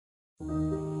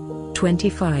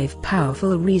25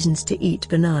 powerful reasons to eat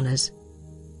bananas.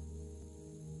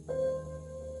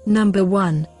 Number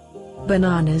 1.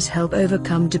 Bananas help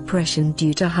overcome depression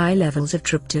due to high levels of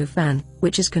tryptophan,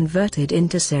 which is converted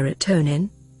into serotonin,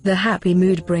 the happy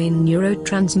mood brain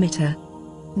neurotransmitter.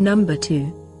 Number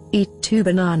 2. Eat 2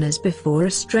 bananas before a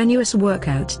strenuous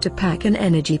workout to pack an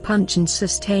energy punch and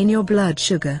sustain your blood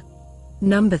sugar.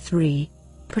 Number 3.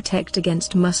 Protect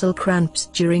against muscle cramps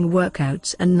during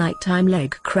workouts and nighttime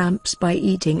leg cramps by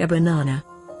eating a banana.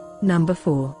 Number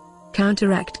 4.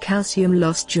 Counteract calcium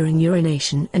loss during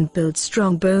urination and build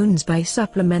strong bones by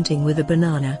supplementing with a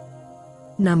banana.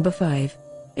 Number 5.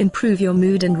 Improve your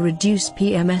mood and reduce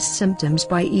PMS symptoms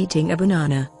by eating a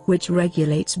banana, which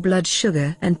regulates blood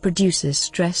sugar and produces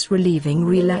stress-relieving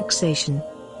relaxation.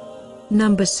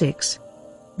 Number 6.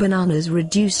 Bananas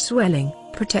reduce swelling,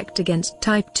 protect against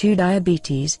type 2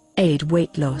 diabetes, aid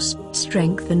weight loss,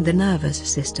 strengthen the nervous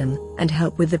system, and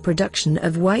help with the production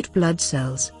of white blood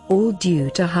cells, all due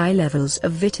to high levels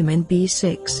of vitamin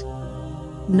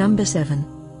B6. Number 7.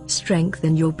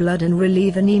 Strengthen your blood and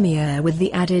relieve anemia with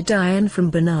the added iron from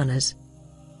bananas.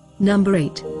 Number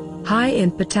 8. High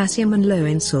in potassium and low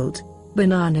in salt,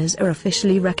 bananas are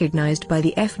officially recognized by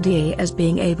the FDA as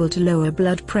being able to lower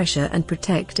blood pressure and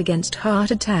protect against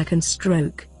heart attack and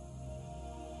stroke.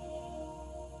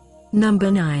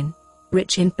 Number 9.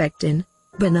 Rich in pectin,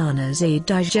 bananas aid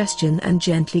digestion and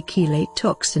gently chelate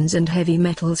toxins and heavy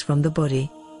metals from the body.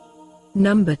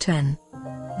 Number 10.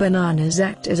 Bananas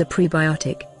act as a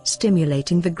prebiotic,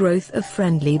 stimulating the growth of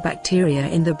friendly bacteria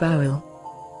in the bowel.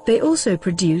 They also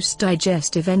produce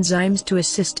digestive enzymes to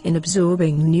assist in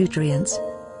absorbing nutrients.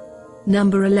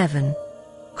 Number 11.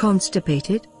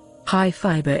 Constipated? High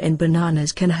fiber in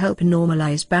bananas can help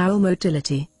normalize bowel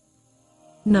motility.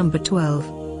 Number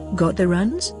 12. Got the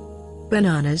runs?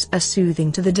 Bananas are soothing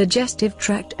to the digestive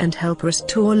tract and help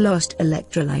restore lost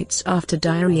electrolytes after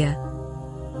diarrhea.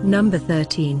 Number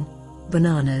 13.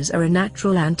 Bananas are a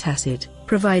natural antacid,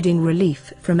 providing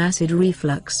relief from acid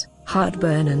reflux,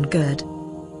 heartburn and GERD.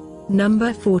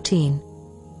 Number 14.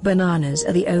 Bananas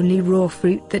are the only raw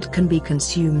fruit that can be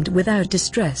consumed without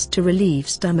distress to relieve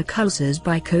stomach ulcers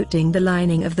by coating the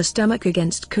lining of the stomach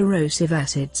against corrosive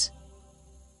acids.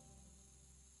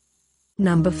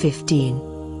 Number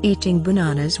 15. Eating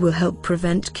bananas will help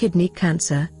prevent kidney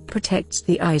cancer, protects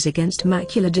the eyes against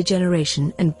macular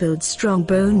degeneration and builds strong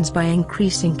bones by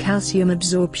increasing calcium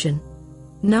absorption.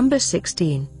 Number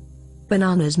 16.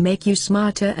 Bananas make you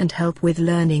smarter and help with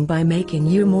learning by making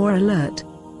you more alert.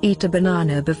 Eat a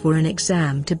banana before an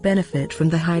exam to benefit from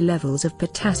the high levels of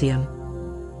potassium.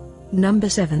 Number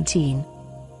 17.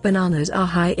 Bananas are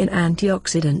high in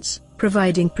antioxidants,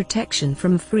 providing protection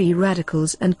from free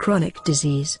radicals and chronic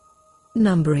disease.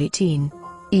 Number 18.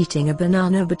 Eating a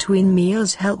banana between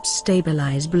meals helps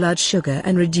stabilize blood sugar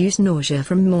and reduce nausea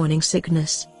from morning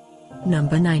sickness.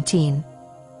 Number 19.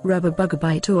 Rub a bug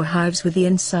bite or hives with the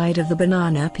inside of the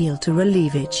banana peel to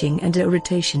relieve itching and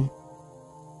irritation.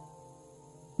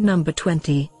 Number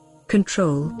 20.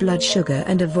 Control blood sugar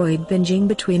and avoid binging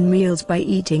between meals by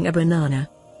eating a banana.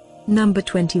 Number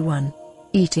 21.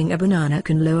 Eating a banana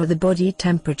can lower the body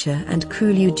temperature and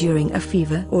cool you during a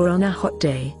fever or on a hot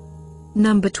day.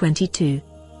 Number 22.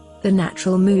 The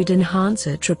natural mood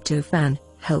enhancer tryptophan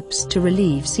helps to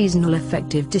relieve seasonal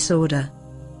affective disorder.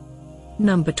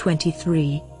 Number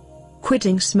 23.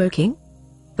 Quitting smoking?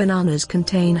 Bananas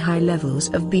contain high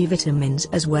levels of B vitamins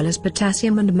as well as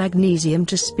potassium and magnesium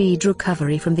to speed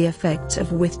recovery from the effects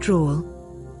of withdrawal.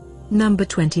 Number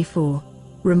 24.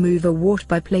 Remove a wart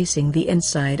by placing the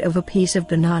inside of a piece of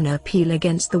banana peel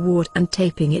against the wart and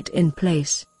taping it in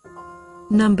place.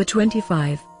 Number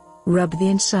 25. Rub the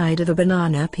inside of a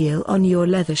banana peel on your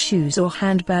leather shoes or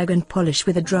handbag and polish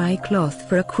with a dry cloth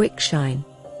for a quick shine.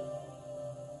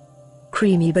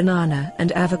 Creamy banana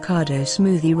and avocado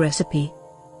smoothie recipe.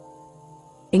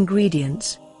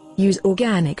 Ingredients. Use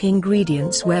organic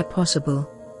ingredients where possible.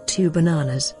 2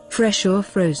 bananas, fresh or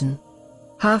frozen.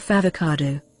 Half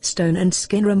avocado, stone and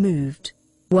skin removed.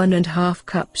 1½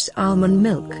 cups almond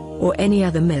milk, or any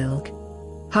other milk.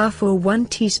 Half or 1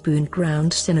 teaspoon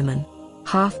ground cinnamon.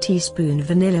 Half teaspoon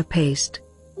vanilla paste.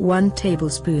 1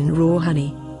 tablespoon raw honey.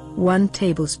 1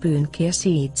 tablespoon chia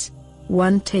seeds.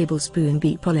 1 tablespoon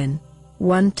bee pollen.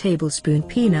 1 tablespoon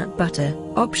peanut butter,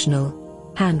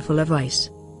 optional. Handful of ice.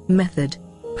 Method.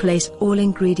 Place all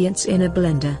ingredients in a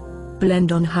blender.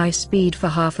 Blend on high speed for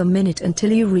half a minute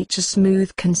until you reach a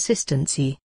smooth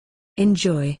consistency.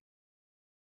 Enjoy.